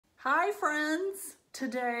Hi friends!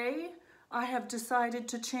 Today I have decided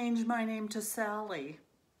to change my name to Sally.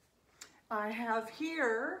 I have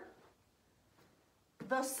here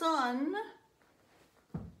the sun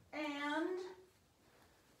and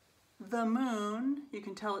the moon. You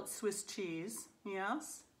can tell it's Swiss cheese,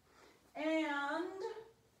 yes. And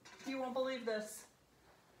you won't believe this,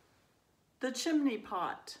 the chimney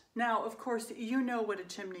pot. Now, of course, you know what a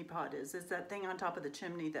chimney pot is. It's that thing on top of the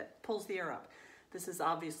chimney that pulls the air up. This is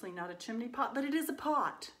obviously not a chimney pot, but it is a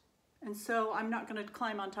pot. And so I'm not going to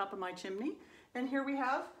climb on top of my chimney. And here we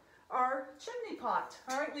have our chimney pot.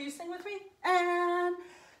 All right, will you sing with me? And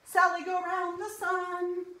Sally go round the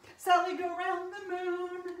sun, Sally go round the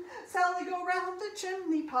moon, Sally go round the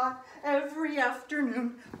chimney pot every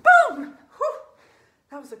afternoon. Boom! Whew.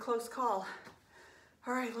 That was a close call.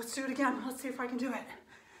 All right, let's do it again. Let's see if I can do it.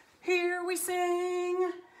 Here we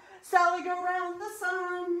sing, Sally go round the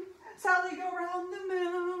sun, Sally go round the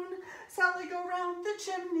moon, Sally go round the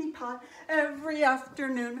chimney pot every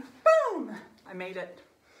afternoon. Boom! I made it.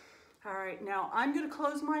 All right, now I'm going to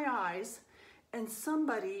close my eyes and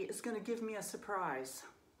somebody is going to give me a surprise.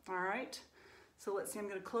 All right? So let's see, I'm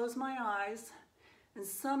going to close my eyes and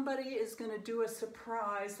somebody is going to do a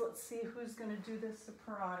surprise. Let's see who's going to do this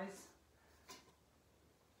surprise.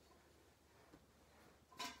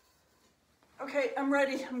 Okay, I'm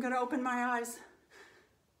ready. I'm going to open my eyes.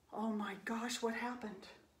 Oh my gosh, what happened?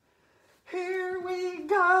 Here we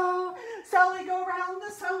go. Sally go round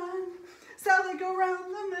the sun. Sally go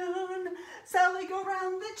round the moon. Sally go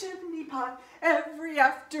round the chimney pot every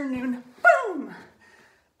afternoon. Boom!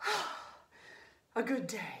 A good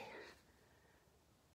day.